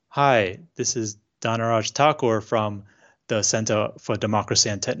Hi, this is Dhanaraj Thakur from the Center for Democracy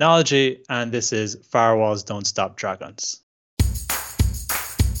and Technology, and this is Firewalls Don't Stop Dragons.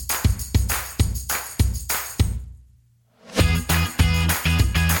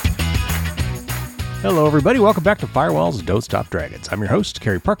 Hello, everybody. Welcome back to Firewalls Don't Stop Dragons. I'm your host,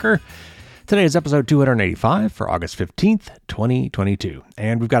 Kerry Parker. Today is episode 285 for August 15th, 2022.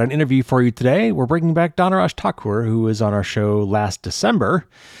 And we've got an interview for you today. We're bringing back Dhanaraj Thakur, who was on our show last December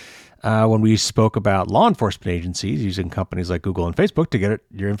when we spoke about law enforcement agencies using companies like Google and Facebook to get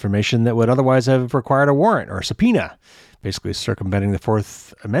your information that would otherwise have required a warrant or a subpoena, basically circumventing the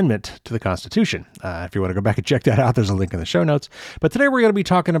Fourth Amendment to the Constitution. If you want to go back and check that out, there's a link in the show notes. But today we're going to be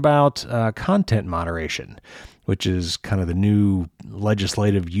talking about content moderation, which is kind of the new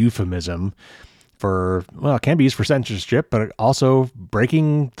legislative euphemism for, well, it can be used for censorship, but also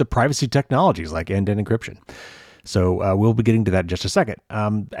breaking the privacy technologies like end-to-end encryption. So we'll be getting to that in just a second.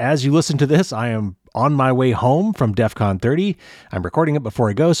 As you listen to this, I am on my way home from DEF CON 30. I'm recording it before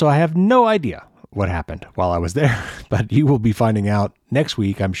I go, so I have no idea what happened while I was there, but you will be finding out next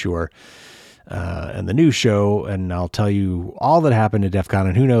week, I'm sure, in the news show, and I'll tell you all that happened at DEF CON,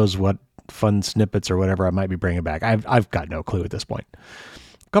 and who knows what fun snippets or whatever I might be bringing back. I've got no clue at this point.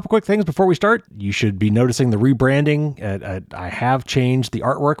 A couple quick things before we start. You should be noticing the rebranding. I have changed the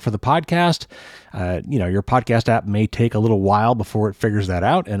artwork for the podcast. Your podcast app may take a little while before it figures that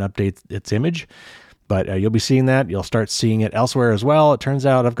out and updates its image, but you'll be seeing that. You'll start seeing it elsewhere as well. It turns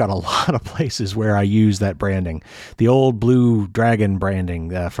out I've got a lot of places where I use that branding. The old blue dragon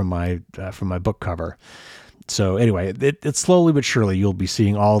branding from my book cover. So anyway, it's slowly but surely you'll be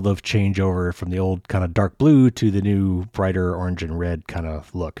seeing all the changeover from the old kind of dark blue to the new brighter orange and red kind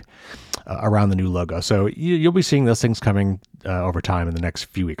of look around the new logo. So you'll be seeing those things coming over time in the next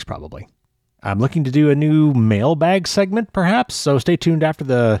few weeks probably. I'm looking to do a new mailbag segment perhaps, so stay tuned after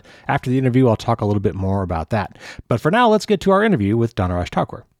the interview. I'll talk a little bit more about that. But for now, let's get to our interview with Dhanaraj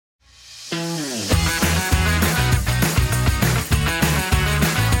Thakur.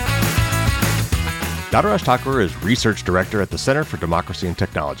 Dhanaraj Thakur is Research Director at the Center for Democracy and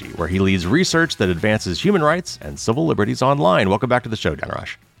Technology, where he leads research that advances human rights and civil liberties online. Welcome back to the show,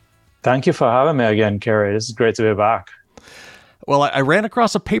 Dhanaraj. Thank you for having me again, Kerry. This is great to be back. Well, I ran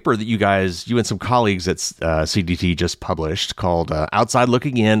across a paper that you and some colleagues at CDT just published called Outside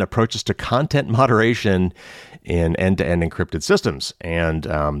Looking In, Approaches to Content Moderation in End-to-End Encrypted Systems. And,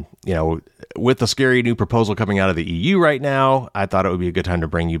 with the scary new proposal coming out of the EU right now, I thought it would be a good time to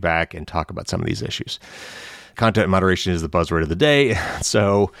bring you back and talk about some of these issues. Content moderation is the buzzword of the day.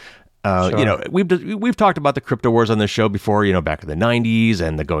 So, Sure. We've talked about the crypto wars on this show before, back in the 90s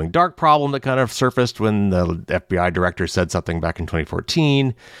and the going dark problem that kind of surfaced when the FBI director said something back in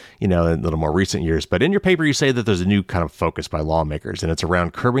 2014, in a little more recent years. But in your paper, you say that there's a new kind of focus by lawmakers, and it's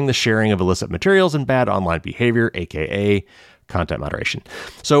around curbing the sharing of illicit materials and bad online behavior, aka content moderation.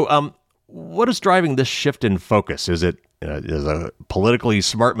 So, what is driving this shift in focus? Is it is a politically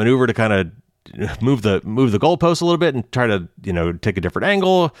smart maneuver to kind of move the goalposts a little bit and try to take a different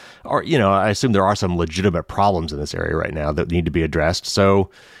angle, or I assume there are some legitimate problems in this area right now that need to be addressed.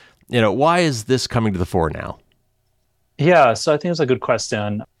 So why is this coming to the fore now? Yeah, so I think it's a good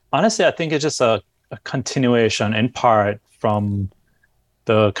question. Honestly, I think it's just a continuation in part from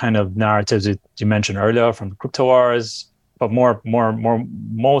the kind of narratives that you mentioned earlier from the crypto wars, but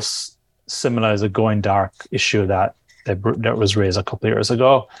most similar is a going dark issue that was raised a couple of years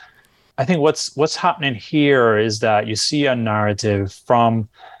ago. I think what's happening here is that you see a narrative from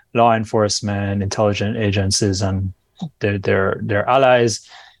law enforcement, intelligence agencies, and their allies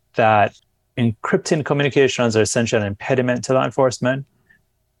that encrypting communications are essentially an impediment to law enforcement.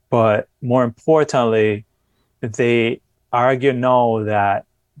 But more importantly, they argue now that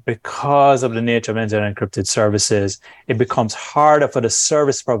because of the nature of end-to-end encrypted services, it becomes harder for the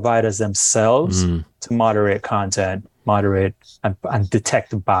service providers themselves to moderate content, and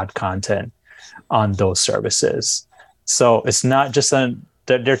detect bad content on those services. So it's not just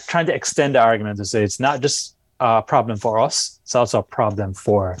they're trying to extend the argument to say it's not just a problem for us, it's also a problem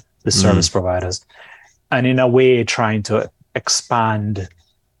for the service providers. And in a way, trying to expand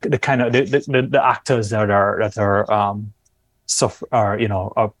the kind of the actors that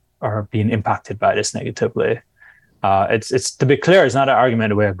are being impacted by this negatively. It's to be clear, it's not an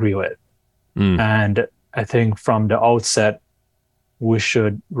argument we agree with. And I think from the outset, we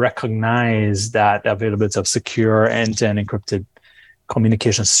should recognize that availability of secure end-to-end encrypted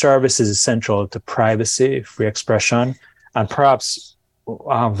communication services is central to privacy, free expression, and perhaps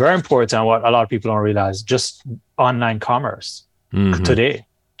very important, what a lot of people don't realize, just online commerce today.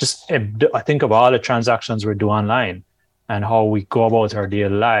 Just I think of all the transactions we do online, and how we go about our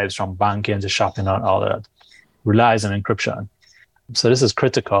daily lives, from banking to shopping and all that, relies on encryption. So this is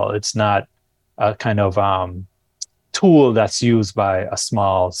critical. It's not a kind of tool that's used by a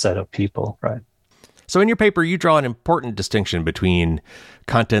small set of people, right? So in your paper, you draw an important distinction between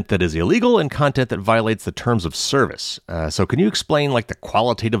content that is illegal and content that violates the terms of service. So can you explain like the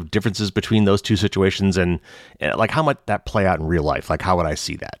qualitative differences between those two situations and like how might that play out in real life? Like how would I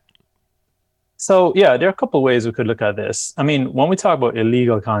see that? So yeah, there are a couple of ways we could look at this. I mean, when we talk about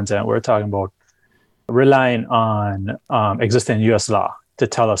illegal content, we're talking about relying on existing US law to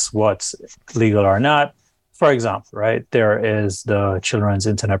tell us what's legal or not. For example, right, there is the Children's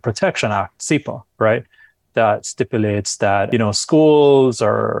Internet Protection Act, CIPA, right, that stipulates that, schools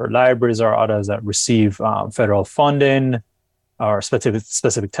or libraries or others that receive federal funding or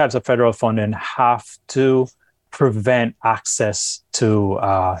specific types of federal funding have to prevent access to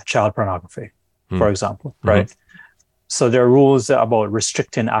child pornography, for example, right? So there are rules about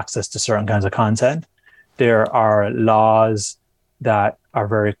restricting access to certain kinds of content. There are laws that are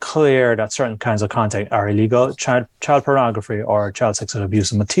very clear that certain kinds of content are illegal. Child pornography or child sexual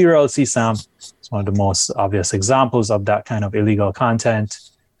abuse material, CSAM, is one of the most obvious examples of that kind of illegal content.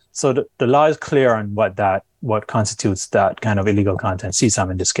 So the law is clear on what constitutes that kind of illegal content, CSAM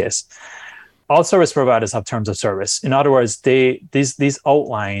in this case. All service providers have terms of service. In other words, these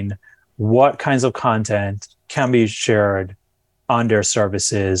outline what kinds of content can be shared on their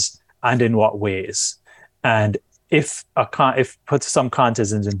services and in what ways. And if some content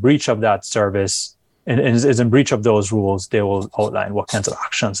is in breach of that service and is in breach of those rules, they will outline what kinds of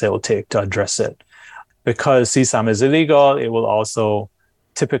actions they will take to address it. Because CSAM is illegal, it will also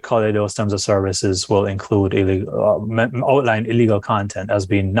typically those terms of services will include outline illegal content as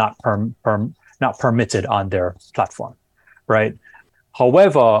being not permitted on their platform, right?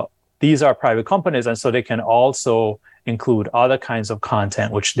 However, these are private companies, and so they can also include other kinds of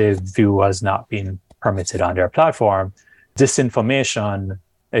content which they view as not being permitted on their platform. Disinformation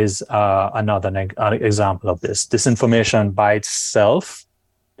is another example of this. Disinformation by itself,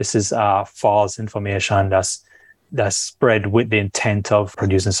 this is false information that's spread with the intent of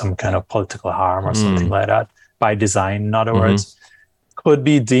producing some kind of political harm or something like that, by design, in other words, could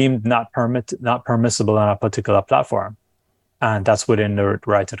be deemed not permissible on a particular platform. And that's within the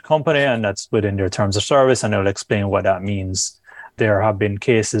right of the company, and that's within their terms of service, and they'll explain what that means. There have been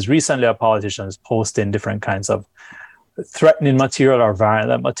cases recently of politicians posting different kinds of threatening material or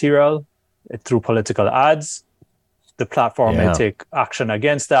violent material through political ads. The platform may take action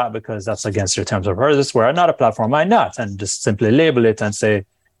against that because that's against their terms of service, where another platform might not, and just simply label it and say,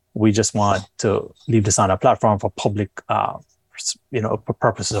 we just want to leave this on a platform for public, for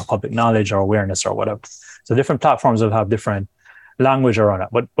purposes of public knowledge or awareness or whatever. So different platforms will have different language around it.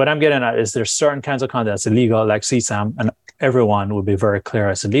 But what I'm getting at is there's certain kinds of content that's illegal, like CSAM, and everyone will be very clear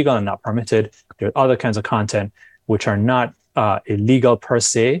it's illegal and not permitted. There are other kinds of content which are not illegal per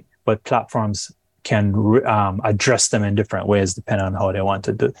se, but platforms can address them in different ways depending on how they want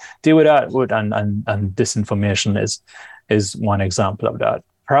to deal with that. And disinformation is one example of that.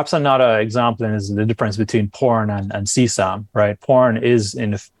 Perhaps another example is the difference between porn and CSAM, right? Porn is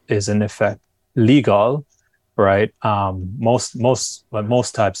in effect legal, right? Most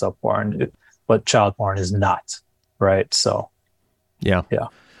types of porn, but child porn is not, right? So, yeah.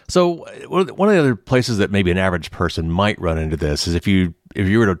 So one of the other places that maybe an average person might run into this is if you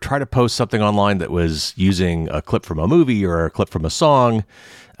were to try to post something online that was using a clip from a movie or a clip from a song,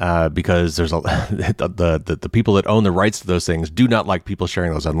 because there's the people that own the rights to those things do not like people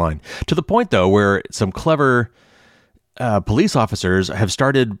sharing those online. To the point though, where some clever police officers have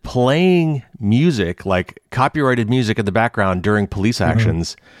started playing music, like copyrighted music in the background during police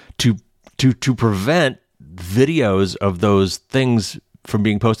actions, to prevent videos of those things from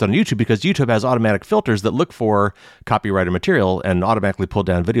being posted on YouTube, because YouTube has automatic filters that look for copyrighted material and automatically pull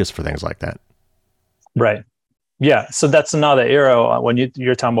down videos for things like that. Right. Yeah. So that's another area when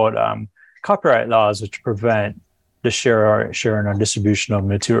you're talking about copyright laws, which prevent the sharing or distribution of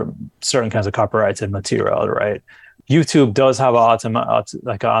material, certain kinds of copyrighted material, right? YouTube does have an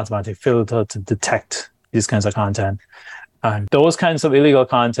automatic filter to detect these kinds of content. And those kinds of illegal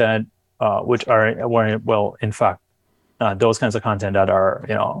content, those kinds of content that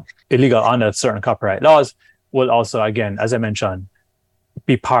are, illegal under certain copyright laws will also, again, as I mentioned,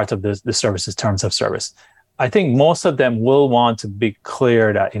 be part of the service's terms of service. I think most of them will want to be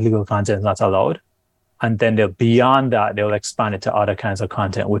clear that illegal content is not allowed. And then beyond that, they'll expand it to other kinds of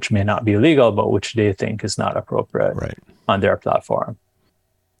content, which may not be illegal, but which they think is not appropriate on their platform.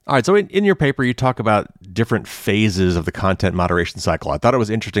 All right. So in your paper, you talk about different phases of the content moderation cycle. I thought it was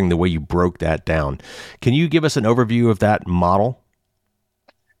interesting the way you broke that down. Can you give us an overview of that model?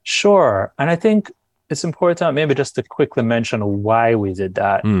 Sure. And I think it's important maybe just to quickly mention why we did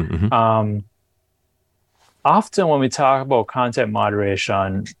that. Often when we talk about content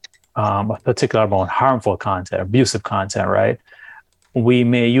moderation, particularly about harmful content, abusive content, right? We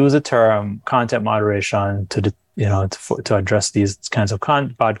may use the term content moderation to address these kinds of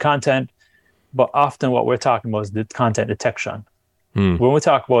bad content, but often what we're talking about is the content detection. When we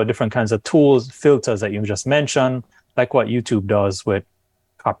talk about different kinds of tools, filters that you just mentioned, like what YouTube does with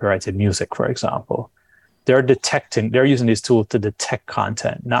copyrighted music, for example, they're using these tools to detect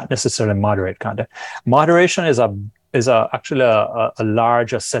content, not necessarily moderate content. Moderation is actually a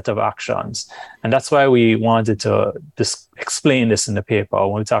larger set of actions. And that's why we wanted to explain this in the paper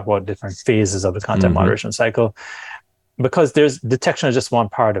when we talk about different phases of the content moderation cycle, because detection is just one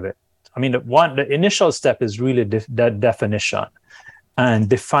part of it. I mean, the initial step is really that definition and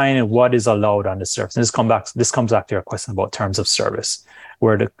defining what is allowed on the surface. And this comes back to your question about terms of service,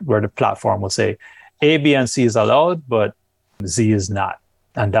 where the platform will say A, B, and C is allowed, but Z is not.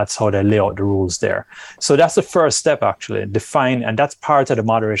 And that's how they lay out the rules there. So that's the first step, actually, define, and that's part of the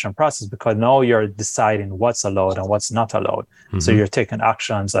moderation process, because now you're deciding what's allowed and what's not allowed. So you're taking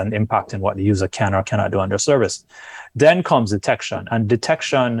actions and impacting what the user can or cannot do on their service. Then comes detection, and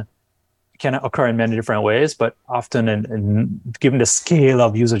detection can occur in many different ways, but often, given the scale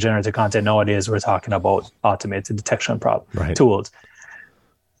of user-generated content nowadays, we're talking about automated detection tools.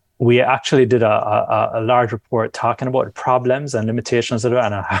 We actually did a large report talking about the problems and limitations of it,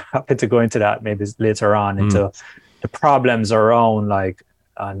 and I'm happy to go into that maybe later on into the problems around like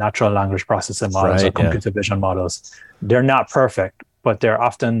natural language processing models or computer vision models. They're not perfect, but they're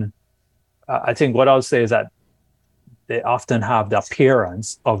often, I think what I'll say is that they often have the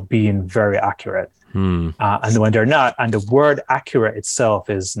appearance of being very accurate. And when they're not, and the word accurate itself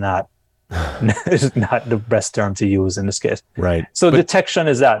is not the best term to use in this case. Right. So detection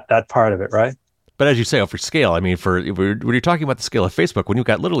is that part of it, right? But as you say, for scale, I mean, when you're talking about the scale of Facebook, when you've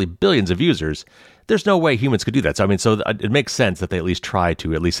got literally billions of users, there's no way humans could do that. So I mean, it makes sense that they at least try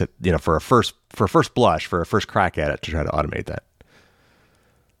to, at least for a first blush, for a first crack at it, to try to automate that.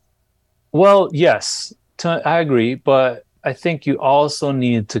 Well, yes, I agree, but I think you also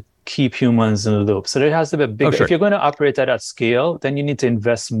need to keep humans in the loop. So there has to be a big, if you're going to operate at that scale, then you need to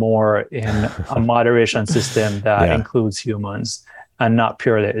invest more in a moderation system that includes humans and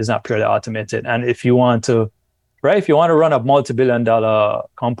is not purely automated. And if you want to run a multi-billion-dollar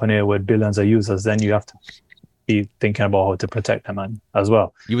company with billions of users, then you have to be thinking about how to protect them as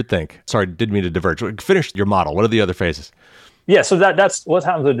well. You would think. Sorry, didn't mean to diverge. Finish your model. What are the other phases? Yeah, so that's what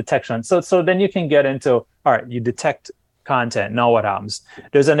happens with detection. So then you can get into, all right, you detect content. Now what happens?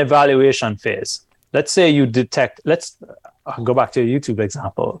 There's an evaluation phase. Let's say you detect, I'll go back to a YouTube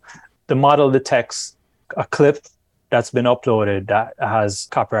example. The model detects a clip that's been uploaded that has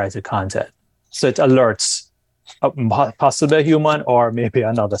copyrighted content. So it alerts possibly a human or maybe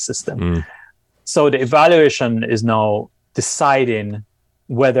another system. So the evaluation is now deciding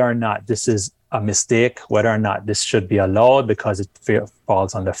whether or not this is a mistake, whether or not this should be allowed because it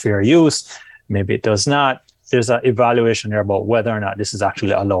falls under fair use. Maybe it does not. There's an evaluation there about whether or not this is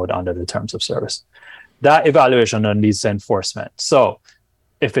actually allowed under the terms of service. That evaluation then leads to enforcement. So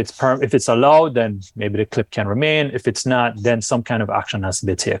if it's allowed, then maybe the clip can remain. If it's not, then some kind of action has to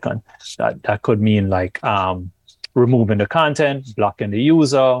be taken. That could mean like removing the content, blocking the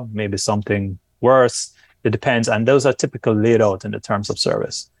user, maybe something worse. It depends. And those are typically laid out in the terms of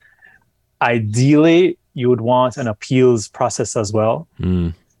service. Ideally, you would want an appeals process as well.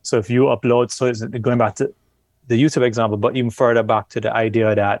 So if you upload, so it's going back to the YouTube example, but even further back to the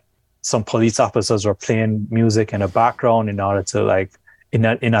idea that some police officers were playing music in the background in order to like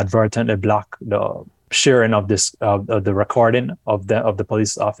inadvertently block the sharing of this of the recording of the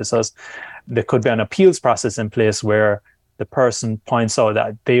police officers. There could be an appeals process in place where the person points out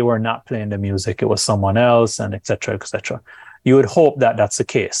that they were not playing the music, it was someone else, and et cetera, et cetera. You would hope that that's the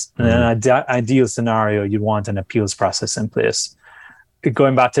case. And in an ideal scenario, you'd want an appeals process in place.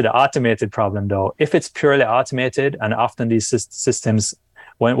 Going back to the automated problem, though, if it's purely automated, and often these systems,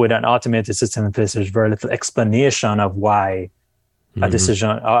 with an automated system in place, there's very little explanation of why a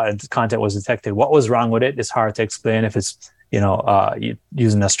decision, content was detected. What was wrong with it? It's hard to explain if it's,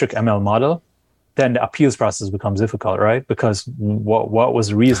 using a strict ML model. Then the appeals process becomes difficult, right? Because what was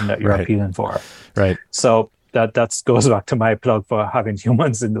the reason that you're appealing for? Right. So that goes back to my plug for having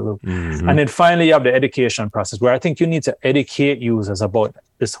humans in the loop. And then finally, you have the education process, where I think you need to educate users about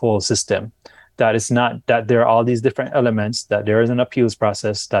this whole system. that it's not that there are all these different elements, that there is an appeals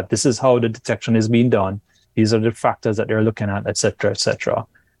process, that this is how the detection is being done. These are the factors that they're looking at, et cetera, et cetera.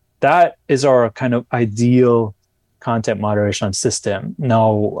 That is our kind of ideal content moderation system.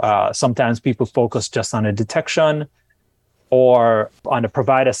 Now, sometimes people focus just on the detection, or on the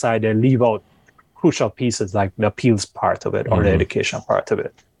provider side, they leave out crucial pieces like the appeals part of it or the education part of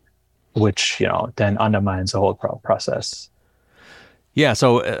it, which, then undermines the whole process. Yeah,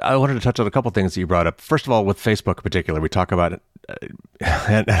 so I wanted to touch on a couple things that you brought up. First of all, with Facebook in particular, we talk about it,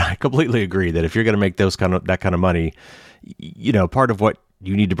 and I completely agree that if you're going to make that kind of money, part of what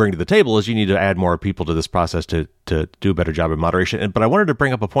you need to bring to the table is you need to add more people to this process to do a better job of moderation. But I wanted to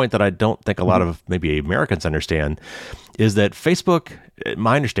bring up a point that I don't think a lot of maybe Americans understand, is that Facebook,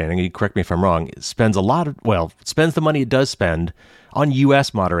 my understanding, you correct me if I'm wrong, spends the money it does spend on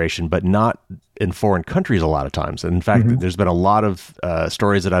U.S. moderation, but not in foreign countries a lot of times. And in fact, there's been a lot of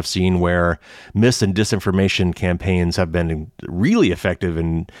stories that I've seen where mis and disinformation campaigns have been really effective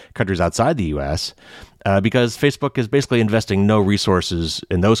in countries outside the U.S., because Facebook is basically investing no resources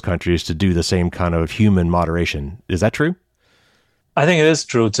in those countries to do the same kind of human moderation. Is that true? I think it is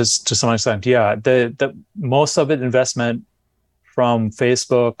true to some extent. Yeah, the most of it investment from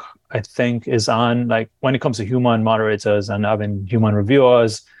Facebook, I think, is on, like, when it comes to human moderators and having human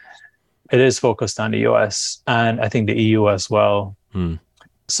reviewers, it is focused on the US and I think the EU as well.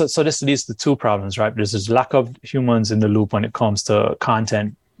 So this leads to two problems, right? There's this lack of humans in the loop when it comes to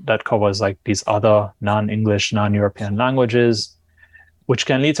content that covers like these other non-English, non-European languages, which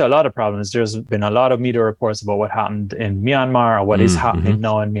can lead to a lot of problems. There's been a lot of media reports about what happened in Myanmar, or what is happening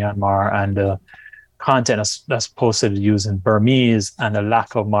now in Myanmar, and the content that's posted using Burmese, and a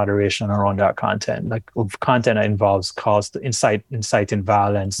lack of moderation around that content, like content that involves calls to inciting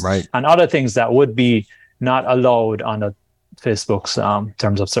violence, right, and other things that would be not allowed on the Facebook's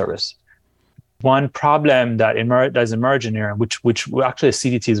terms of service. One problem that is emerging here, which actually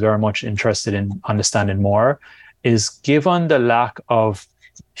CDT is very much interested in understanding more, is given the lack of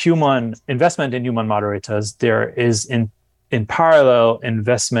human investment in human moderators, there is in parallel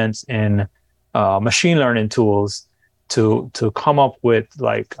investments in machine learning tools to come up with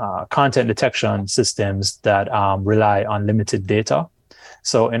like content detection systems that rely on limited data.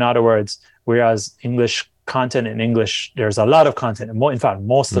 So in other words, whereas content in English, there's a lot of content. In fact,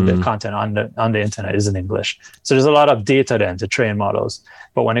 most of the content on the internet is in English. So there's a lot of data then to train models.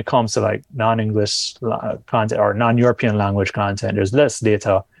 But when it comes to like non-English content or non-European language content, there's less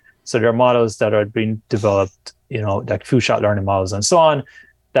data. So there are models that are being developed, like few-shot learning models and so on,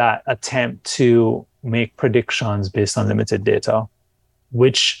 that attempt to make predictions based on limited data,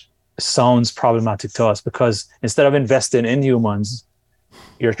 which sounds problematic to us because instead of investing in humans,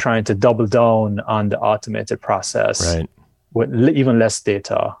 you're trying to double down on the automated process, right, with even less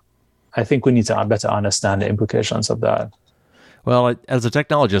data. I think we need to better understand the implications of that. Well, as a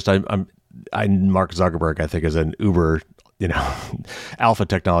technologist, I'm Mark Zuckerberg, I think, is an uber, alpha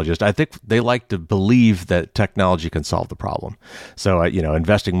technologist. I think they like to believe that technology can solve the problem. So,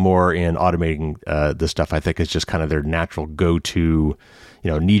 investing more in automating this stuff, I think, is just kind of their natural go-to,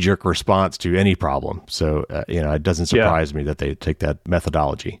 knee-jerk response to any problem. So, it doesn't surprise me that they take that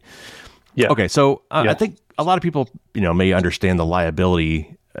methodology. Yeah. Okay, so I think a lot of people, may understand the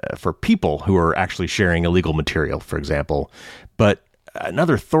liability for people who are actually sharing illegal material, for example. But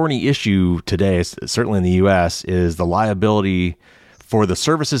another thorny issue today, certainly in the U.S., is the liability for the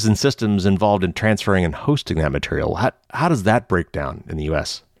services and systems involved in transferring and hosting that material. How does that break down in the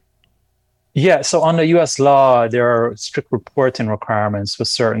U.S.? Yeah, so under U.S. law, there are strict reporting requirements for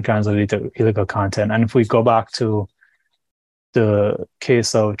certain kinds of illegal content. And if we go back to the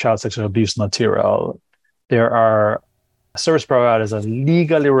case of child sexual abuse material, there are service providers are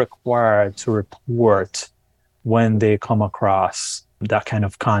legally required to report when they come across that kind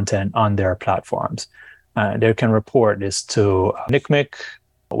of content on their platforms. They can report this to NCMEC,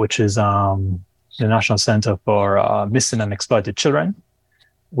 which is the National Center for Missing and Exploited Children,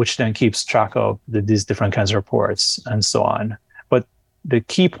 which then keeps track of these different kinds of reports and so on. But the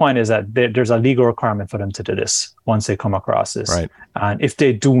key point is that there's a legal requirement for them to do this once they come across this. Right. And if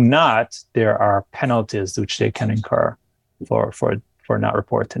they do not, there are penalties which they can incur for not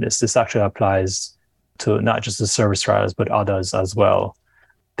reporting this. This actually applies to not just the service providers, but others as well.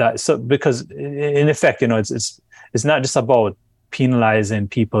 Because in effect, it's not just about penalizing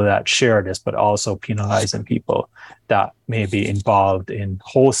people that share this, but also penalizing people that may be involved in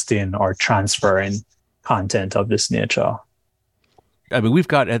hosting or transferring content of this nature. I mean, we've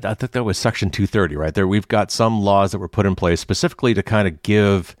got, I think that was Section 230, right? There, we've got some laws that were put in place specifically to kind of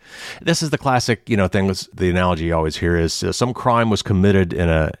give, this is the classic, thing, the analogy you always hear is some crime was committed in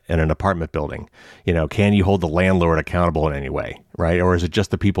an apartment building. Can you hold the landlord accountable in any way, right? Or is it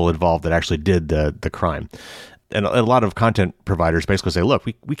just the people involved that actually did the crime? And a lot of content providers basically say, look,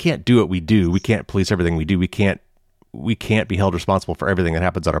 we can't do what we do. We can't police everything we do. We can't be held responsible for everything that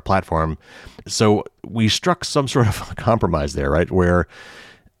happens on our platform. So we struck some sort of compromise there, right? Where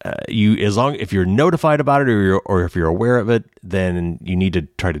if you're notified about it or if you're aware of it, then you need to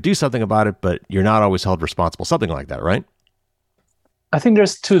try to do something about it, but you're not always held responsible, something like that, right? I think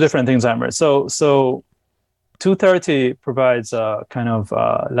there's two different things, Amber. So 230 provides a kind of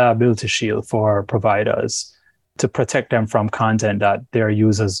liability shield for providers to protect them from content that their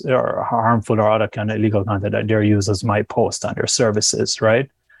users, or harmful or other kind of illegal content that their users might post on their services,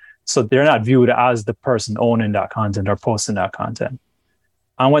 right? So they're not viewed as the person owning that content or posting that content.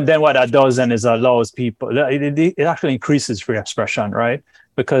 And what that does then is allows people, it actually increases free expression, right?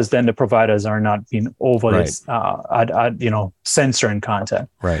 Because then the providers are not being overly, censoring content.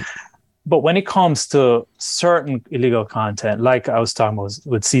 Right. But when it comes to certain illegal content, like I was talking about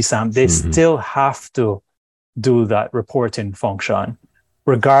with CSAM, they still have to do that reporting function,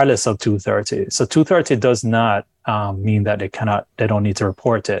 regardless of 230. So 230 does not mean that they don't need to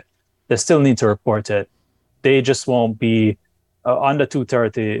report it. They still need to report it. They just won't be under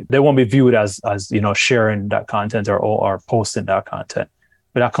 230. They won't be viewed as sharing that content or posting that content.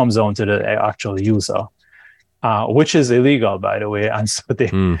 But that comes down to the actual user, which is illegal, by the way. And so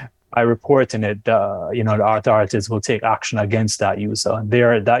by reporting it, the authorities will take action against that user.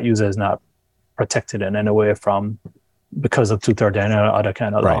 That user is not protected in any way because of 230 and other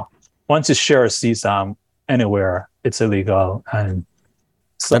kind of law. Once you share a CSAM anywhere, it's illegal, and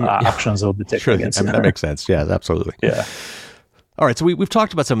actions will be taken against it. That makes sense. Yeah, absolutely. Yeah. All right, so we've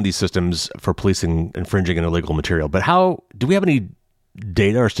talked about some of these systems for policing infringing and illegal material, but do we have any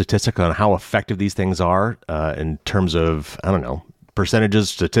data or statistics on how effective these things are in terms of, percentages,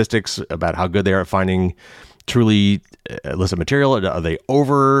 statistics about how good they are at finding truly illicit material? Are they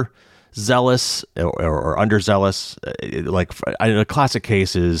overzealous or underzealous? A classic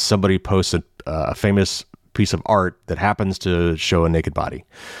case is somebody posts a famous piece of art that happens to show a naked body,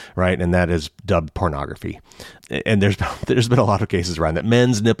 right? And that is dubbed pornography. And there's been a lot of cases around that,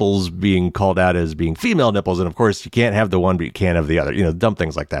 men's nipples being called out as being female nipples. And of course, you can't have the one, but you can't have the other, dumb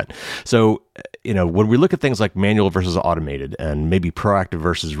things like that. So, when we look at things like manual versus automated and maybe proactive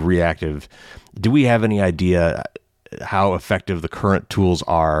versus reactive, do we have any idea how effective the current tools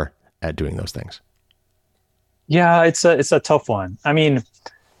are at doing those things? Yeah, it's a tough one. I mean,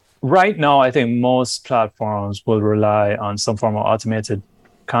 right now, I think most platforms will rely on some form of automated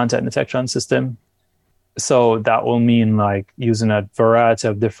content detection system. So that will mean like using a variety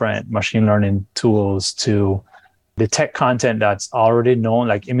of different machine learning tools to detect content that's already known,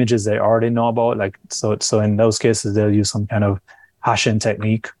 like images they already know about. Like so in those cases, they'll use some kind of hashing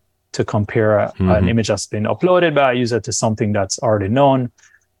technique to compare an image that's been uploaded by a user to something that's already known,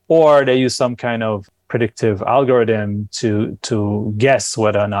 or they use some kind of predictive algorithm to guess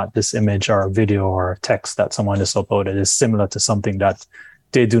whether or not this image or video or text that someone has uploaded is similar to something that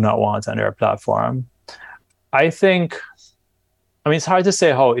they do not want on their platform. It's hard to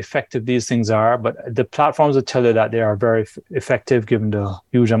say how effective these things are, but the platforms will tell you that they are very effective given the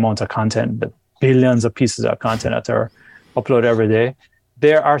huge amount of content, the billions of pieces of content that are uploaded every day.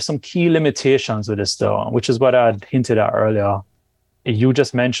 There are some key limitations with this though, which is what I hinted at earlier. You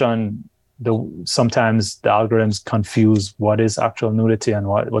just mentioned sometimes the algorithms confuse what is actual nudity and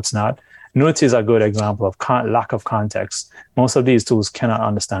what's not. Nudity is a good example of lack of context. Most of these tools cannot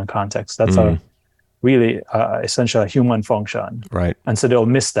understand context. That's essentially a human function. Right. And so they'll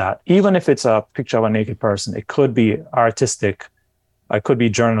miss that. Even if it's a picture of a naked person, it could be artistic, it could be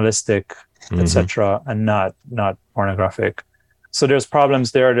journalistic, etc., and not pornographic. So there's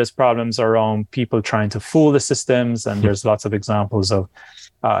problems there. There's problems around people trying to fool the systems. And there's lots of examples of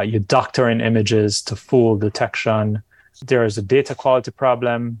you doctoring images to fool detection. There's a data quality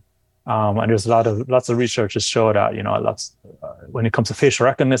problem. And there's lots of research to show that, when it comes to facial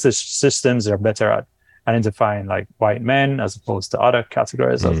recognition systems, they're better at identifying like white men as opposed to other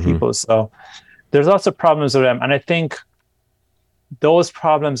categories of people. So there's lots of problems with them. And I think those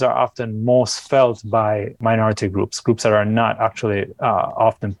problems are often most felt by minority groups that are not actually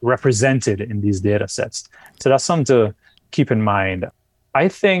often represented in these data sets. So that's something to keep in mind. I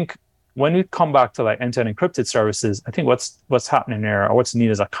think when we come back to like end-to-end encrypted services, I think what's happening there, or what's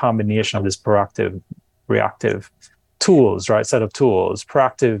needed, is a combination of this proactive, reactive tools, right? Set of tools.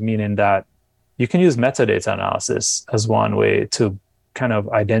 Proactive meaning that you can use metadata analysis as one way to kind of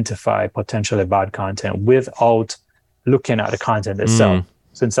identify potentially bad content without looking at the content itself,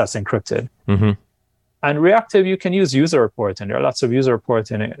 since that's encrypted. Mm-hmm. And reactive, you can use user reporting. There are lots of user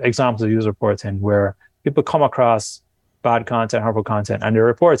reporting, examples of user reporting where people come across bad content, harmful content, and they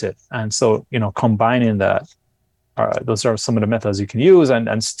report it. And so, combining that, those are some of the methods you can use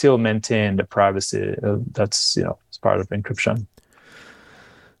and still maintain the privacy that's, as part of encryption.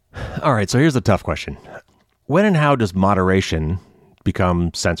 All right, so here's the tough question. When and how does moderation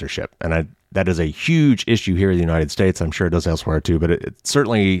become censorship? And that is a huge issue here in the United States. I'm sure it does elsewhere too, but it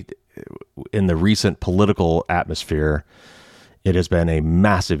certainly in the recent political atmosphere, it has been a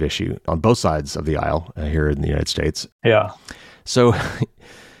massive issue on both sides of the aisle here in the United States. Yeah. So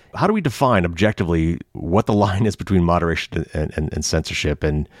how do we define objectively what the line is between moderation and censorship?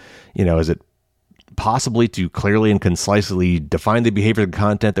 And, is it possibly to clearly and concisely define the behavior and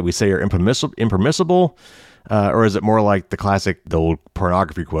content that we say are impermissible? Or is it more like the old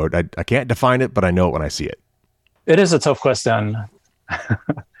pornography quote, I can't define it, but I know it when I see it? It is a tough question.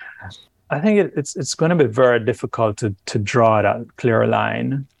 I think it's going to be very difficult to draw that clear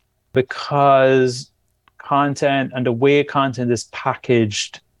line, because content and the way content is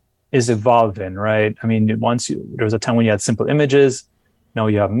packaged is evolving, right? I mean, there was a time when you had simple images, now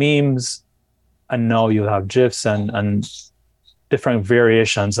you have memes, and now you have GIFs and different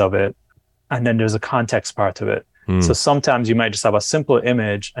variations of it. And then there's a context part of it. So sometimes you might just have a simple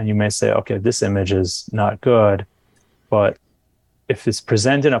image and you may say, okay, this image is not good. But if it's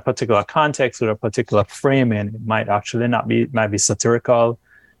presented in a particular context with a particular framing, it might actually it might be satirical.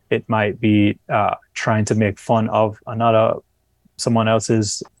 It might be trying to make fun of someone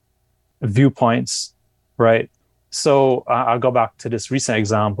else's viewpoints, right? So I'll go back to this recent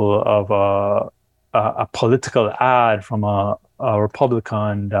example of a political ad from a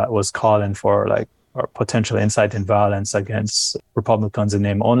Republican that was calling for or potentially inciting violence against Republicans in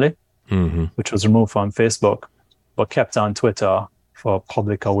name only, which was removed from Facebook, but kept on Twitter for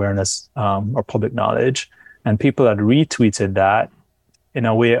public awareness or public knowledge. And people had retweeted that in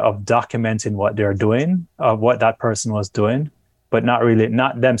a way of documenting what they're doing, of what that person was doing, but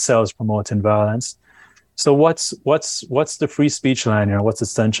not themselves promoting violence. So what's the free speech line here? What's the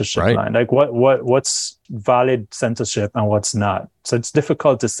censorship line? Like what's valid censorship and what's not? So it's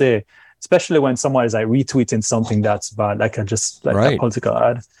difficult to say, especially when someone is retweeting something that's bad, like a political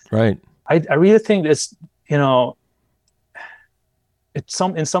ad. Right. I really think it's, in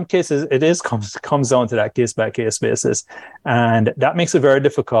some cases it comes down to that case by case basis, and that makes it very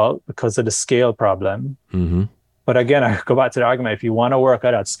difficult because of the scale problem. Mm-hmm. But again, I go back to the argument: if you want to work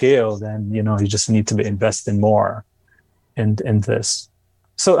at that scale, then you just need to be investing more in this.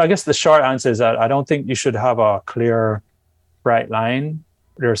 So I guess the short answer is that I don't think you should have a clear, bright line.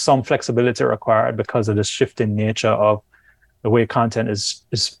 There's some flexibility required because of the shifting nature of the way content is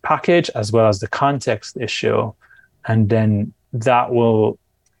packaged, as well as the context issue, and then that will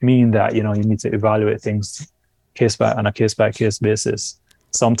mean that you need to evaluate things on a case by case basis.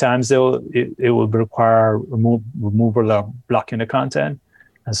 Sometimes it will require removal or blocking the content,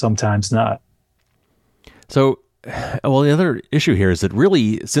 and sometimes not. So, well, the other issue here is that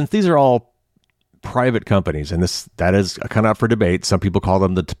really, since these are all private companies, and that is kind of up for debate. Some people call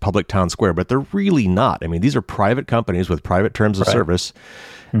them the public town square, but they're really not. I mean, these are private companies with private terms of service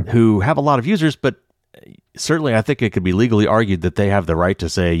who have a lot of users, but certainly I think it could be legally argued that they have the right to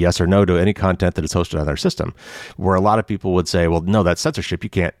say yes or no to any content that is hosted on their system, where a lot of people would say, well, no, that's censorship.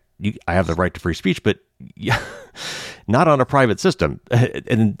 I have the right to free speech, but not on a private system.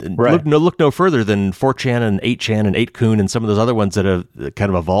 And look no further than 4chan and 8chan and 8kun and some of those other ones that have kind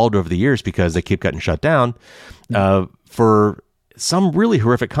of evolved over the years because they keep getting shut down for some really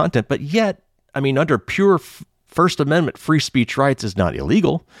horrific content. But yet, I mean, under pure First Amendment free speech rights is not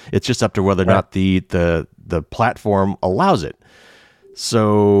illegal. It's just up to whether or not the platform allows it.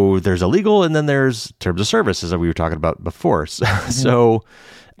 So there's illegal, and then there's terms of service, as we were talking about before. So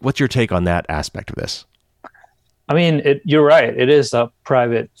what's your take on that aspect of this? I mean, you're right. It is a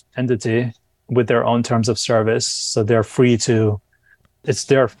private entity with their own terms of service. So they're free it's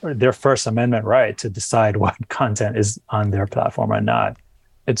their First Amendment right to decide what content is on their platform or not.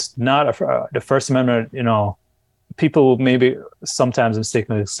 It's not the First Amendment, people maybe sometimes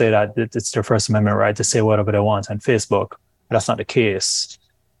mistakenly say that it's their First Amendment right to say whatever they want on Facebook. But that's not the case,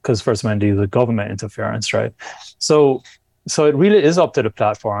 because First Amendment deals with government interference, right? So it really is up to the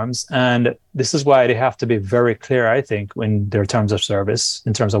platforms. And this is why they have to be very clear, I think, in their terms of service,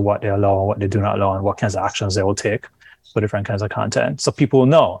 in terms of what they allow and what they do not allow and what kinds of actions they will take for different kinds of content. So people will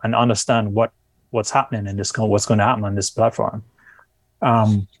know and understand what's happening in this, what's going to happen on this platform.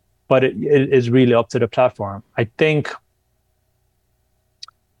 But it is really up to the platform. I think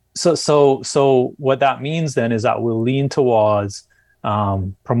So what that means then is that we'll lean towards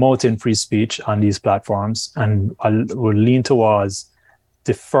promoting free speech on these platforms, and we'll lean towards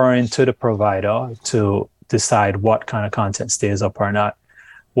deferring to the provider to decide what kind of content stays up or not.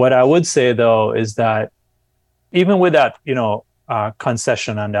 What I would say though is that even with that,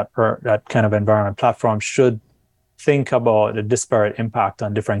 concession and that kind of environment, platforms should think about the disparate impact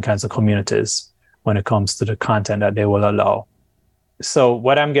on different kinds of communities when it comes to the content that they will allow. So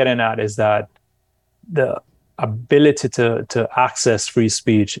what I'm getting at is that the ability to access free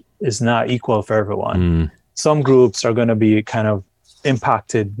speech is not equal for everyone. Some groups are going to be kind of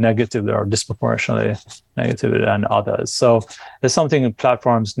impacted negatively or disproportionately negatively than others. So there's something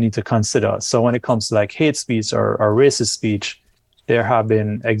platforms need to consider. So when it comes to like hate speech or racist speech, there have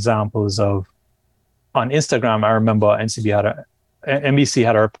been examples of, on Instagram, I remember NBC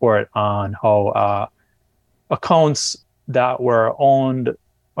had a report on how accounts that were owned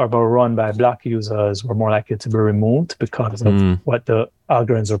or were run by Black users were more likely to be removed because of what the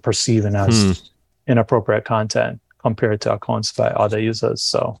algorithms are perceiving as inappropriate content compared to accounts by other users.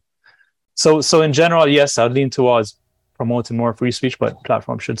 So in general, yes, I'd lean towards promoting more free speech, but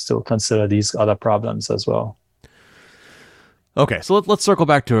platforms should still consider these other problems as well. Okay, so let's circle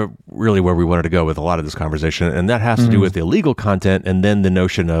back to really where we wanted to go with a lot of this conversation, and that has to do with illegal content and then the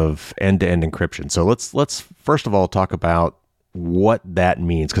notion of end-to-end encryption. So let's first of all talk about what that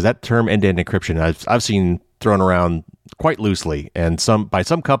means, because that term end-to-end encryption I've seen thrown around quite loosely, and by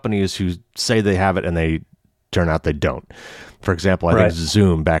some companies who say they have it and they turn out they don't. For example, I think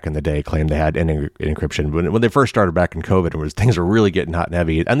Zoom back in the day claimed they had end-to-end encryption when they first started back in COVID, things were really getting hot and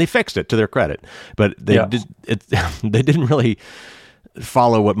heavy, and they fixed it to their credit, but they didn't really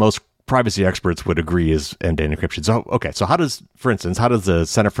follow what most privacy experts would agree is end-to-end encryption. So, okay, so how does the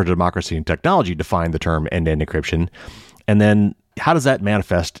Center for Democracy and Technology define the term end-to-end encryption? And then how does that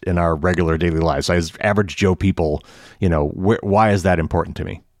manifest in our regular daily lives? So as average Joe people, why is that important to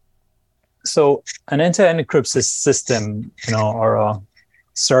me? So an end-to-end encrypted system, or a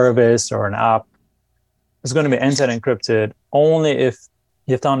service or an app is going to be end-to-end encrypted only if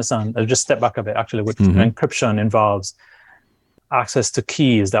you have to understand. I'll just step back a bit. Actually, what encryption involves access to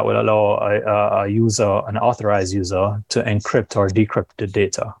keys that will allow a user, an authorized user, to encrypt or decrypt the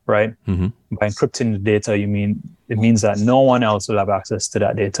data, right? By encrypting the data, it means that no one else will have access to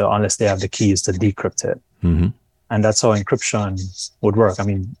that data unless they have the keys to decrypt it. And that's how encryption would work. I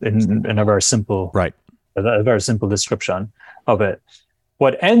mean, in a very simple, a very simple description of it.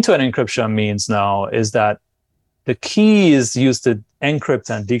 What end-to-end encryption means now is that the keys used to encrypt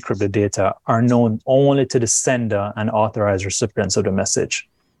and decrypt the data are known only to the sender and authorized recipients of the message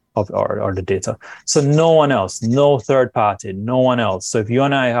or the data. So no one else, no third party, no one else. So if you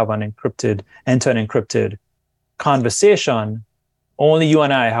and I have an encrypted, end-to-end encrypted conversation, only you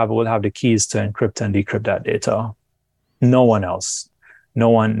and I will have the keys to encrypt and decrypt that data. No one else. No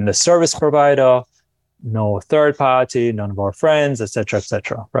one, the service provider, no third party, none of our friends, et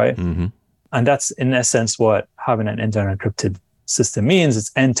cetera, right? And that's in essence what having an end-to-end encrypted system means.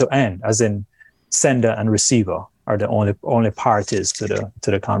 It's end-to-end, as in sender and receiver are the only parties to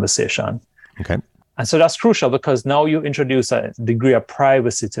the conversation. Okay. And so that's crucial because now you introduce a degree of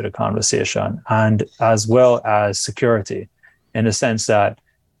privacy to the conversation, and as well as security, in the sense that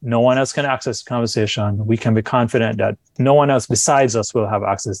no one else can access the conversation. We can be confident that no one else besides us will have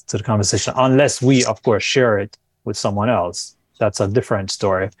access to the conversation unless we, of course, share it with someone else. That's a different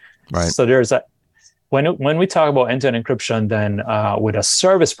story. Right. So there's when we talk about end-to-end encryption, then with a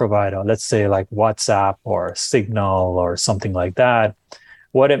service provider, let's say like WhatsApp or Signal or something like that,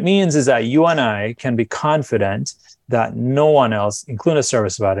 what it means is that you and I can be confident that no one else, including a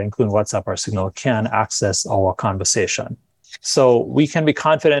service provider, including WhatsApp or Signal, can access our conversation. So we can be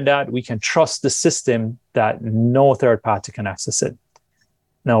confident that we can trust the system that no third party can access it.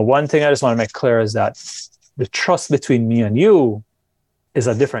 Now, one thing I just want to make clear is that the trust between me and you is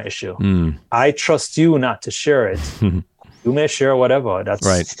a different issue. I trust you not to share it. You may share whatever.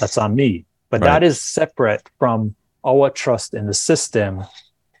 That's on me. But that is separate from our trust in the system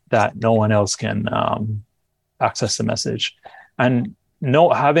that no one else can access the message. And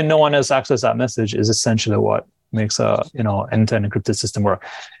having no one else access that message is essentially what makes a end-to-end encrypted system work.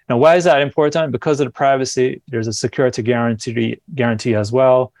 Now, why is that important? Because of the privacy, there's a security guarantee as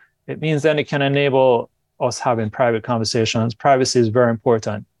well. It means then it can enable us having private conversations. Privacy is very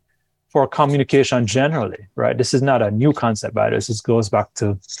important for communication generally, right? This is not a new concept, but this goes back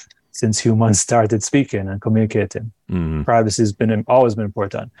to since humans started speaking and communicating. Privacy has always been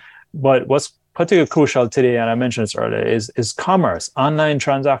important. But what's particularly crucial today, and I mentioned this earlier, is commerce. Online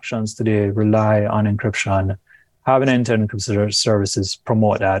transactions today rely on encryption having end-to-end encrypted services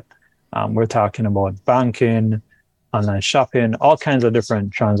promote that. We're talking about banking, online shopping, all kinds of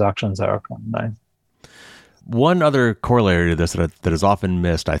different transactions that are online. One other corollary to this that is often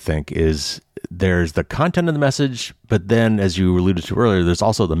missed, I think, is there's the content of the message, but then, as you alluded to earlier, there's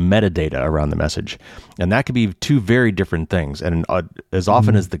also the metadata around the message, and that could be two very different things. And as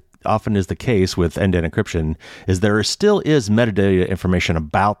often as the case with end-to-end encryption, is there still is metadata information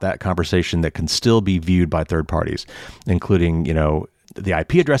about that conversation that can still be viewed by third parties, including the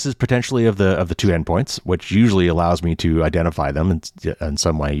IP addresses potentially of the two endpoints, which usually allows me to identify them in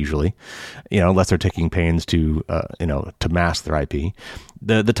some way, usually, unless they're taking pains to mask their IP.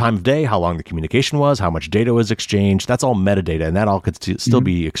 The time of day, how long the communication was, how much data was exchanged, that's all metadata, and that all could still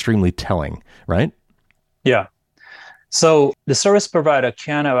be extremely telling, right? Yeah. So the service provider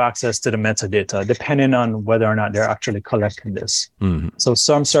can have access to the metadata depending on whether or not they're actually collecting this. Mm-hmm. So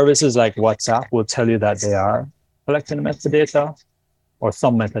some services like WhatsApp will tell you that they are collecting the metadata, or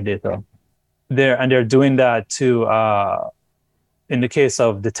some metadata there, and they're doing that to in the case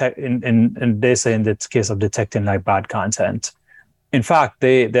of they say in the case of detecting like bad content. In fact,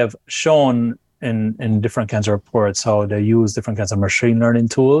 they've shown in different kinds of reports how they use different kinds of machine learning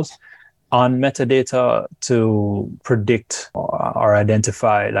tools on metadata to predict or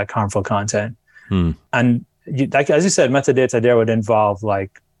identify like harmful content. And like as you said, metadata there would involve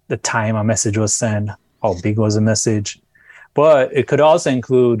like the time a message was sent, how big was the message. But it could also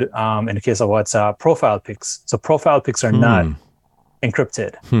include, in the case of WhatsApp, profile pics. So profile pics are not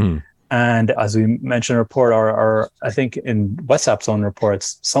encrypted. And as we mentioned in the report, or I think in WhatsApp's own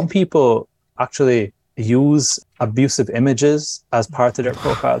reports, some people actually use abusive images as part of their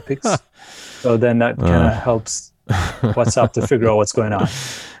profile pics. So then that kind of helps WhatsApp to figure out what's going on.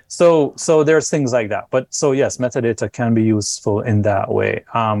 So there's things like that. But so yes, metadata can be useful in that way.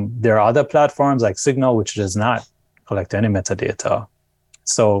 There are other platforms like Signal, which does not collect any metadata.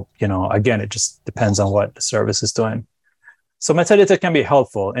 So, again, it just depends on what the service is doing. So metadata can be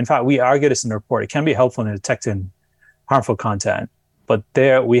helpful. In fact, we argue this in the report. It can be helpful in detecting harmful content, but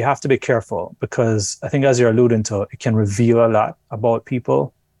there we have to be careful because I think as you're alluding to, it can reveal a lot about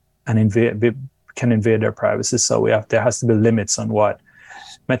people and can invade their privacy. So there has to be limits on what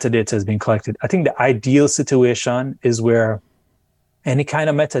metadata is being collected. I think the ideal situation is where any kind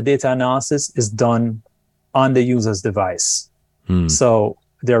of metadata analysis is done on the user's device. So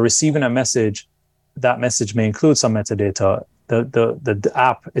they're receiving a message. That message may include some metadata. The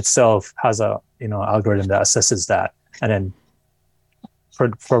app itself has a algorithm that assesses that and then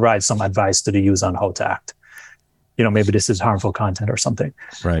provides some advice to the user on how to act. Maybe this is harmful content or something.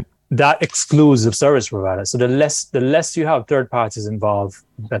 Right. That excludes the service provider. So the less you have third parties involved,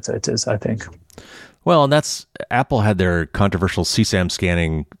 the better it is, I think. Well, and Apple had their controversial CSAM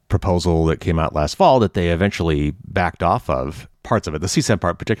scanning proposal that came out last fall that they eventually backed off of parts of it. The CSAM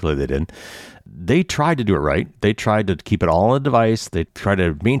part particularly they didn't. They tried to do it right. They tried to keep it all on the device. They tried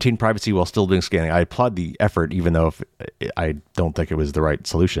to maintain privacy while still doing scanning. I applaud the effort, even though I don't think it was the right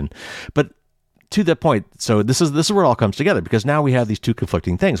solution. But to that point, so this is where it all comes together, because now we have these two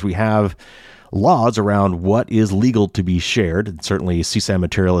conflicting things. We have laws around what is legal to be shared. And certainly CSAM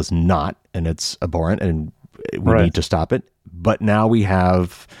material is not, and it's abhorrent, and we need to stop it. But now we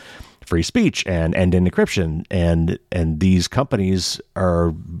have free speech and end-to-end encryption, and these companies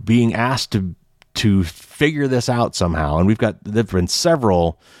are being asked to figure this out somehow. And there've been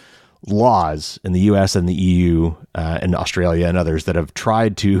several laws in the US and the EU and Australia and others that have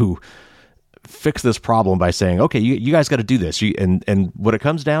tried to fix this problem by saying, okay, you guys got to do this. And what it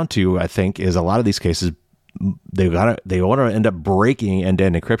comes down to, I think, is a lot of these cases, they want to end up breaking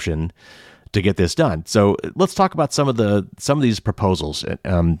end-to-end encryption to get this done. So let's talk about some of these proposals.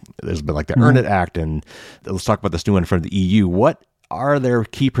 There's been like the Earn It Act, and let's talk about this new one from the EU. What are their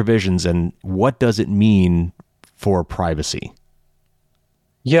key provisions, and what does it mean for privacy?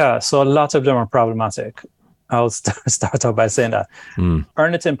 Yeah, so a lot of them are problematic. I'll start off by saying that.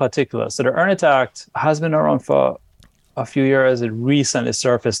 Earn It in particular. So the Earn It Act has been around for a few years. It recently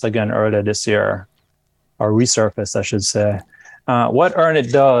surfaced again earlier this year, or resurfaced, I should say. What Earn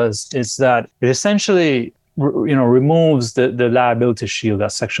It does is that it essentially removes the liability shield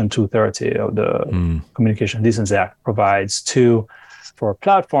that Section 230 of the Communication Decency Act provides for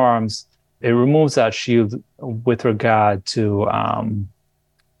platforms. It removes that shield with regard to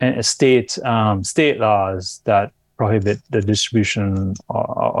state laws that prohibit the distribution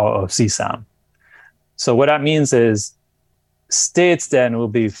of CSAM. So what that means is states then will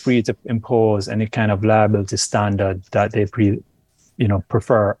be free to impose any kind of liability standard that they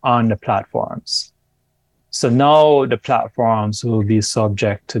prefer on the platforms. So now the platforms will be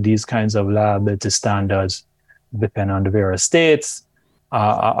subject to these kinds of liability standards depending on the various states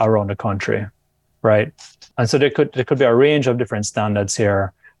around the country, right? And so there could be a range of different standards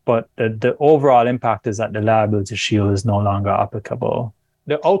here, but the overall impact is that the liability shield is no longer applicable.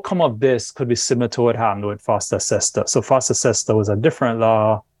 The outcome of this could be similar to what happened with FOSTA-SESTA. So FOSTA-SESTA was a different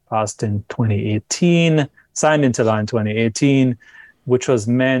law passed in 2018, signed into law in 2018, which was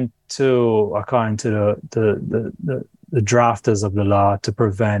meant to, according to the drafters of the law,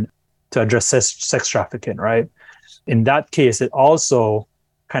 to address sex trafficking, right? In that case, it also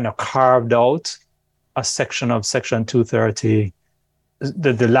kind of carved out a section of Section 230,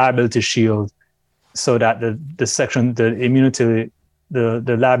 the liability shield, so that the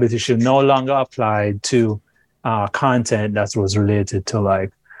liability shield no longer applied to content that was related to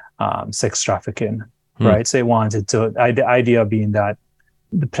like sex trafficking, right? So it wanted to, the idea being that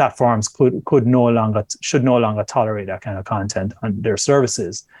the platforms should no longer tolerate that kind of content on their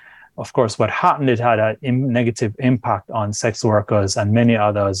services. Of course, what happened, it had a negative impact on sex workers and many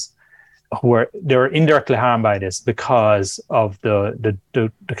others they were indirectly harmed by this because of the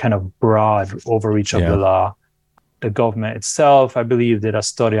kind of broad overreach of the law. The government itself, I believe, did a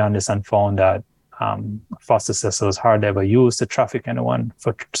study on this and found that FOSTA-SESTA was hardly ever used to traffic anyone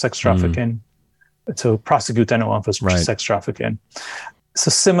for sex trafficking, to prosecute anyone for sex trafficking.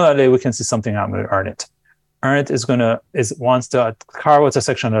 So similarly, we can see something happen with EARN-IT. EARN-IT wants to carve out a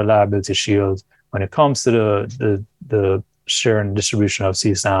section of the liability shield when it comes to the share and distribution of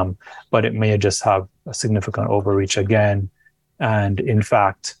CSAM, but it may just have a significant overreach again, and in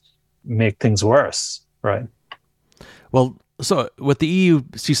fact make things worse, right? Well, so with the EU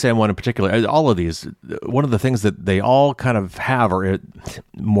CSAM one in particular, all of these, one of the things that they all kind of have, or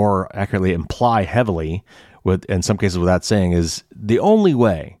more accurately imply heavily, with in some cases without saying, is the only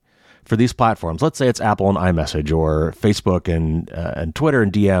way for these platforms, let's say it's Apple and iMessage or Facebook and Twitter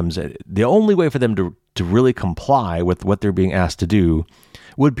and DMs, the only way for them to really comply with what they're being asked to do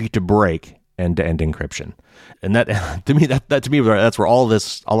would be to break end-to-end encryption. And that to me, that's where all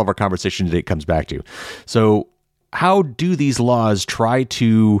of our conversation today comes back to. So how do these laws try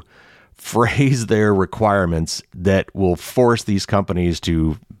to phrase their requirements that will force these companies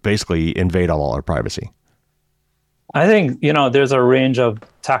to basically invade all our privacy? I think, there's a range of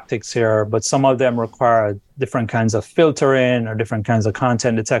tactics here, but some of them require different kinds of filtering or different kinds of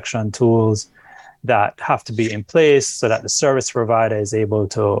content detection tools that have to be in place so that the service provider is able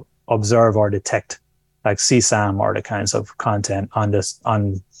to observe or detect like CSAM or the kinds of content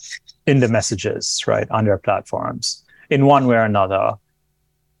in the messages, right, on their platforms in one way or another.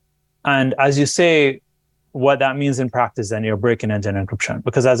 And as you say, what that means in practice, then you're breaking end-to-end encryption,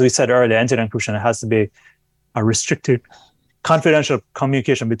 because as we said earlier, end-to-end encryption has to be a restricted confidential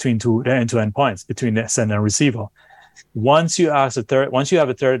communication between the end-to-end points between the sender and receiver. Once you have a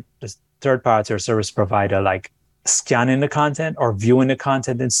third party or service provider like scanning the content or viewing the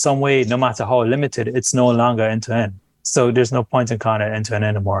content in some way, no matter how limited, it's no longer end-to-end. So there's no point in calling it end-to-end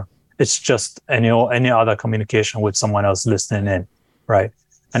anymore. It's just any other communication with someone else listening in, right?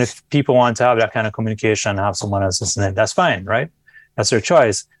 And if people want to have that kind of communication and have someone else listening, that's fine, right? That's their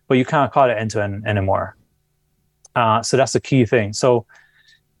choice. But you can't call it end-to-end anymore. So that's the key thing. So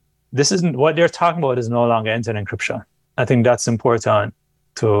this isn't what they're talking about, is no longer end-to-end encryption. I think that's important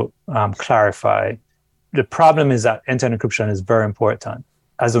to clarify. The problem is that end-to-end encryption is very important,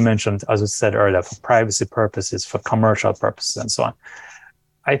 as we mentioned, as we said earlier, for privacy purposes, for commercial purposes, and so on.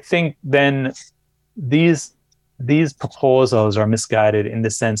 I think then these proposals are misguided in the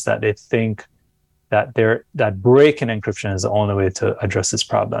sense that they think that breaking encryption is the only way to address this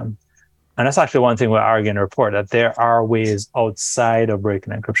problem. And that's actually one thing we argue in the report, that there are ways outside of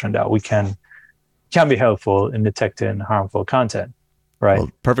breaking encryption that we can be helpful in detecting harmful content, right?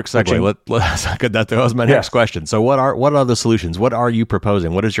 Well, perfect segue. That was my next question. So what are the solutions? What are you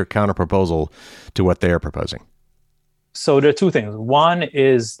proposing? What is your counter proposal to what they are proposing? So there are two things. One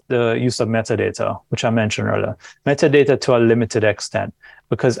is the use of metadata, which I mentioned earlier. Metadata to a limited extent,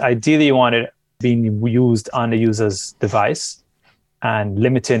 because ideally you want it being used on the user's device and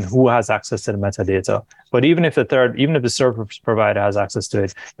limiting who has access to the metadata. But even if the service provider has access to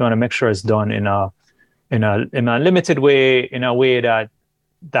it, you want to make sure it's done in a limited way, in a way that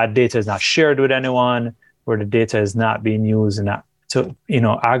data is not shared with anyone, where the data is not being used to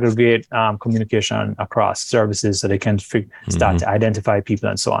aggregate communication across services so they can start to identify people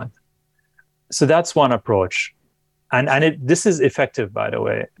and so on. So that's one approach. And this is effective, by the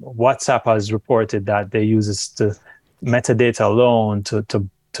way. WhatsApp has reported that they use this metadata alone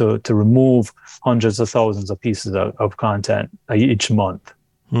to remove hundreds of thousands of pieces of content each month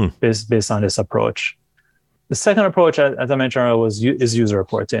based on this approach. The second approach, as I mentioned earlier, is user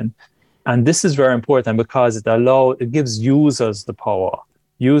reporting. And this is very important because it gives users the power,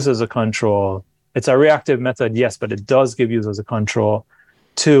 users the control. It's a reactive method, yes, but it does give users the control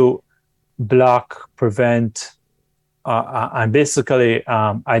to block, prevent, and basically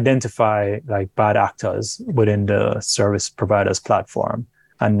identify like bad actors within the service provider's platform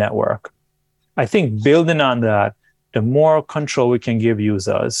and network. I think building on that, the more control we can give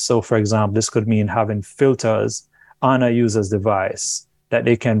users. So, for example, this could mean having filters on a user's device that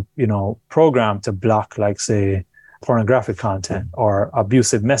they can, program to block, like, say, pornographic content or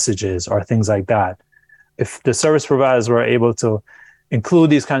abusive messages or things like that. If the service providers were able to include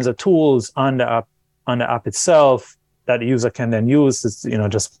these kinds of tools on the app itself that the user can then use to,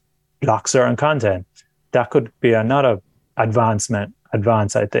 just block certain content, that could be another advance,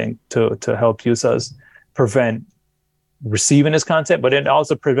 I think, to help users prevent receiving this content, but it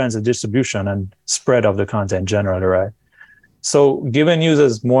also prevents the distribution and spread of the content generally, right? So giving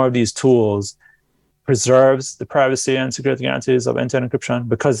users more of these tools preserves the privacy and security guarantees of end-to-end encryption,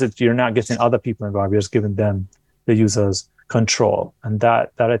 because you're not getting other people involved, you're just giving them, the users, control. And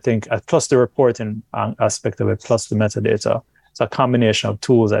that I think, plus the reporting aspect of it, plus the metadata, it's a combination of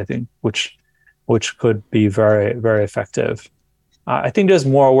tools, I think, which could be very, very effective. I think there's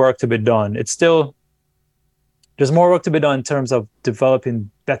more work to be done. There's more work to be done in terms of developing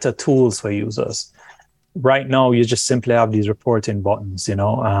better tools for users. Right now, you just simply have these reporting buttons,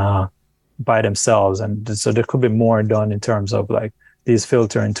 by themselves. And so there could be more done in terms of like these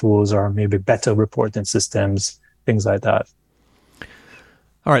filtering tools or maybe better reporting systems, things like that.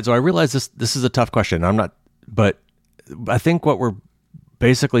 All right. So I realize this is a tough question. But I think what we're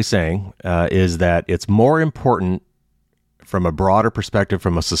basically saying is that it's more important from a broader perspective,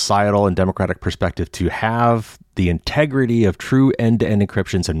 from a societal and democratic perspective, to have the integrity of true end-to-end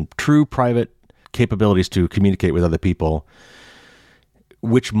encryptions and true private capabilities to communicate with other people,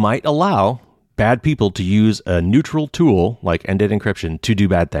 which might allow bad people to use a neutral tool like end-to-end encryption to do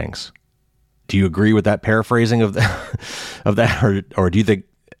bad things. Do you agree with that paraphrasing of that, or do you think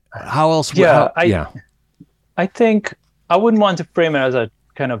how else? I think I wouldn't want to frame it as a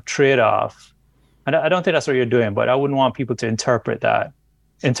kind of trade-off. I don't think that's what you're doing, but I wouldn't want people to interpret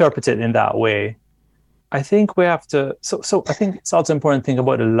it in that way. I think we have to. So I think it's also important to think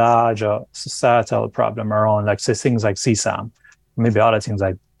about the larger societal problem around, like, say, things like CSAM, maybe other things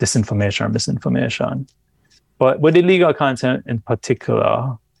like disinformation or misinformation. But with illegal content in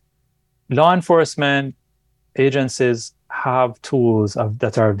particular, law enforcement agencies have tools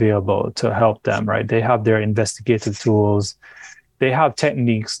that are available to help them, right? They have their investigative tools. They have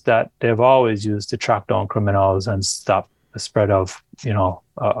techniques that they've always used to track down criminals and stop the spread of,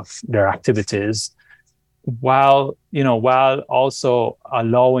 their activities, while also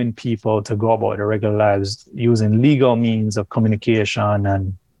allowing people to go about their regular lives using legal means of communication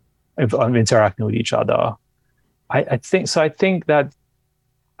and of interacting with each other. I think that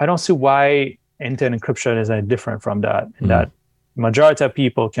I don't see why end-to-end encryption is any different from that. In that majority of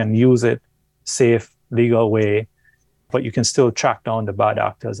people can use it safe, legal way, but you can still track down the bad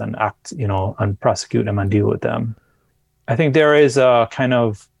actors and and prosecute them and deal with them. I think there is a kind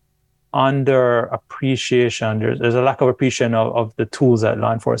of under appreciation. There's a lack of appreciation of the tools that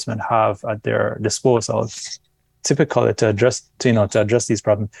law enforcement have at their disposal, typically to address these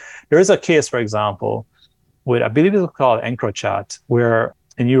problems. There is a case, for example, with, I believe it's called EncroChat, where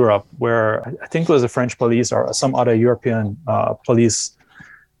in Europe, where I think it was the French police or some other European police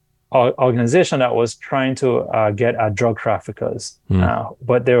organization that was trying to get at drug traffickers,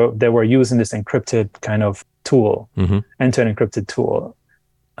 but they were using this encrypted kind of tool, end-to-end encrypted tool.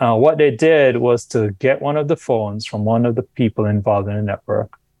 What they did was to get one of the phones from one of the people involved in the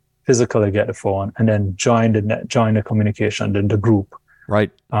network, physically get the phone, and then join the communication, the group, right?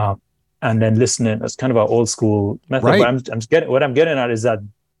 And then listening. It's kind of an old school method. Right. But what I'm getting at is that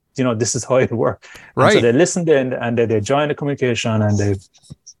this is how it worked. Right. And so they listened in and they joined the communication and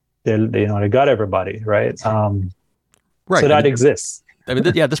they got everybody, right. Right. So that exists. I mean,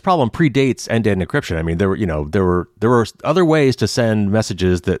 this problem predates end-to-end encryption. I mean, there were other ways to send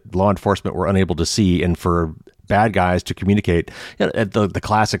messages that law enforcement were unable to see, and for bad guys to communicate. The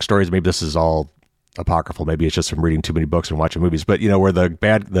classic stories. Maybe this is all apocryphal. Maybe it's just from reading too many books and watching movies. But where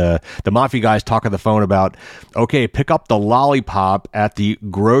the mafia guys talk on the phone about, okay, pick up the lollipop at the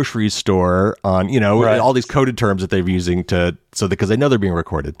grocery store on right. All these coded terms that they're using because they know they're being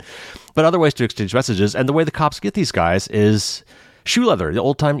recorded. But other ways to exchange messages, and the way the cops get these guys is shoe leather. The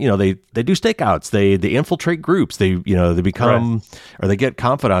old time, they do stakeouts. They infiltrate groups. They become right. Or they get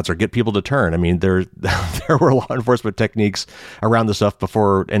confidants or get people to turn. I mean, there were law enforcement techniques around this stuff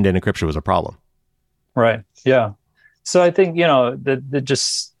before end-to-end encryption was a problem. Right. Yeah. So I think,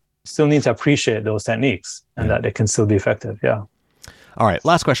 still need to appreciate those techniques and that they can still be effective. Yeah. All right,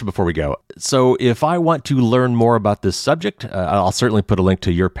 last question before we go. So if I want to learn more about this subject, I'll certainly put a link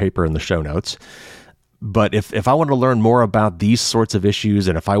to your paper in the show notes. But if I want to learn more about these sorts of issues,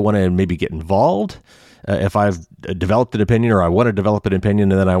 and if I want to maybe get involved, if I've developed an opinion or I want to develop an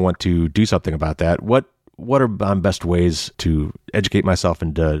opinion and then I want to do something about that, what are my best ways to educate myself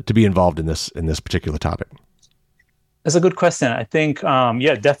and to be involved in this particular topic? That's a good question. I think,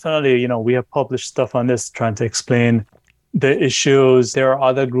 definitely, we have published stuff on this trying to explain the issues. There are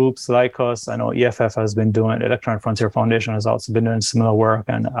other groups like us. I know EFF has been doing, Electronic Frontier Foundation has also been doing similar work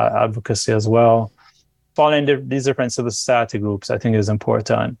and advocacy as well. Following these different civil society groups, I think, is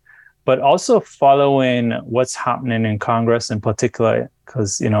important. But also following what's happening in Congress in particular,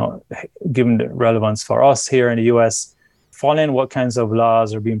 because, given the relevance for us here in the US, following what kinds of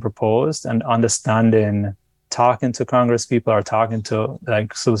laws are being proposed and understanding, talking to Congress people or talking to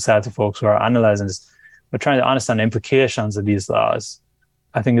civil society folks who are analyzing this, we're trying to understand the implications of these laws,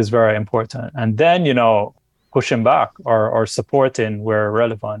 I think is very important. And then, pushing back or supporting where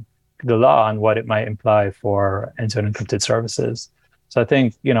relevant the law and what it might imply for end-to-end encrypted services. So I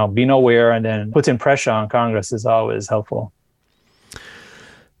think, being aware and then putting pressure on Congress is always helpful.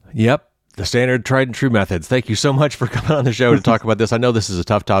 Yep. The standard tried and true methods. Thank you so much for coming on the show to talk about this. I know this is a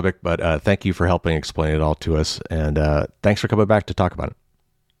tough topic, but thank you for helping explain it all to us. And thanks for coming back to talk about it.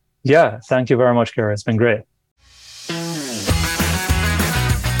 Yeah, thank you very much, Gary. It's been great.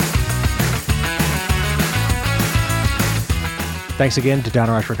 Thanks again to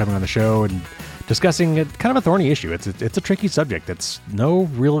Danarosh for coming on the show and discussing kind of a thorny issue. It's a tricky subject. That's no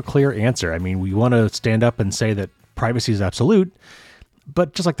real clear answer. I mean, we want to stand up and say that privacy is absolute,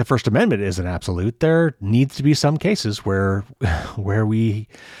 but just like the First Amendment isn't absolute, there needs to be some cases where we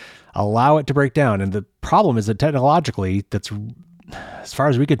allow it to break down. And the problem is that technologically, that's, as far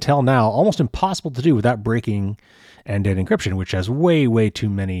as we can tell now, almost impossible to do without breaking end-to-end encryption, which has way, way too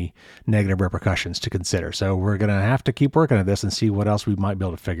many negative repercussions to consider. So we're going to have to keep working at this and see what else we might be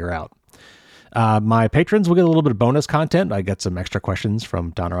able to figure out. My patrons will get a little bit of bonus content. I get some extra questions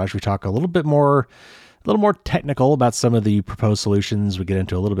from Danarosh. We talk a little more technical about some of the proposed solutions. We get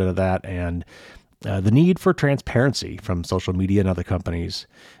into a little bit of that and the need for transparency from social media and other companies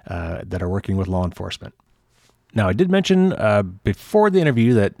that are working with law enforcement. Now, I did mention before the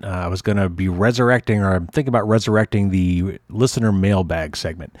interview that I was going to be resurrecting, or I'm thinking about resurrecting the listener mailbag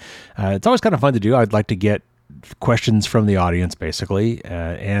segment. It's always kind of fun to do. I'd like to get questions from the audience, basically.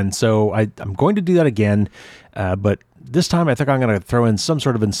 And so I'm going to do that again. But this time, I think I'm going to throw in some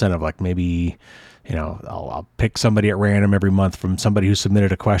sort of incentive, like maybe, I'll pick somebody at random every month from somebody who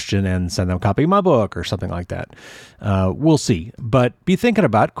submitted a question and send them a copy of my book or something like that. We'll see. But be thinking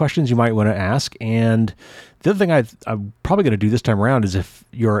about questions you might want to ask. And the other thing I'm probably going to do this time around is, if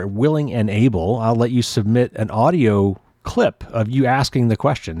you're willing and able, I'll let you submit an audio clip of you asking the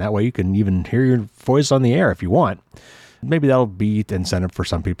question. That way you can even hear your voice on the air if you want. Maybe that'll be incentive for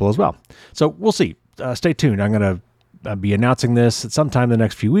some people as well. So we'll see. Stay tuned. I'm going to be announcing this at sometime in the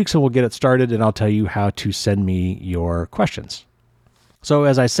next few weeks, and we'll get it started, and I'll tell you how to send me your questions. So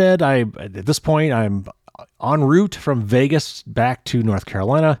as I said, at this point, I'm en route from Vegas back to North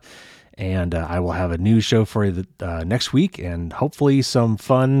Carolina, and I will have a news show for you next week, and hopefully some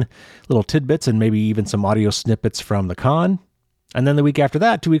fun little tidbits and maybe even some audio snippets from the con. And then the week after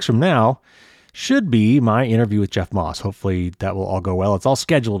that, 2 weeks from now, should be my interview with Jeff Moss. Hopefully that will all go well. It's all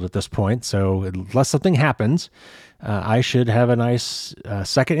scheduled at this point, so unless something happens, I should have a nice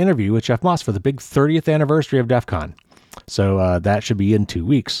second interview with Jeff Moss for the big 30th anniversary of DEF CON. So that should be in 2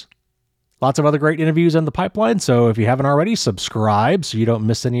 weeks. Lots of other great interviews in the pipeline, so if you haven't already, subscribe so you don't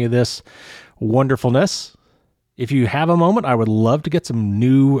miss any of this wonderfulness. If you have a moment, I would love to get some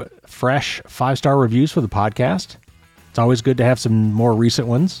new, fresh 5-star reviews for the podcast. It's always good to have some more recent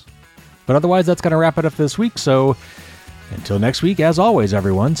ones. But otherwise, that's going to wrap it up this week. So until next week, as always,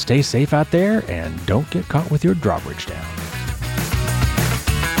 everyone, stay safe out there and don't get caught with your drawbridge down.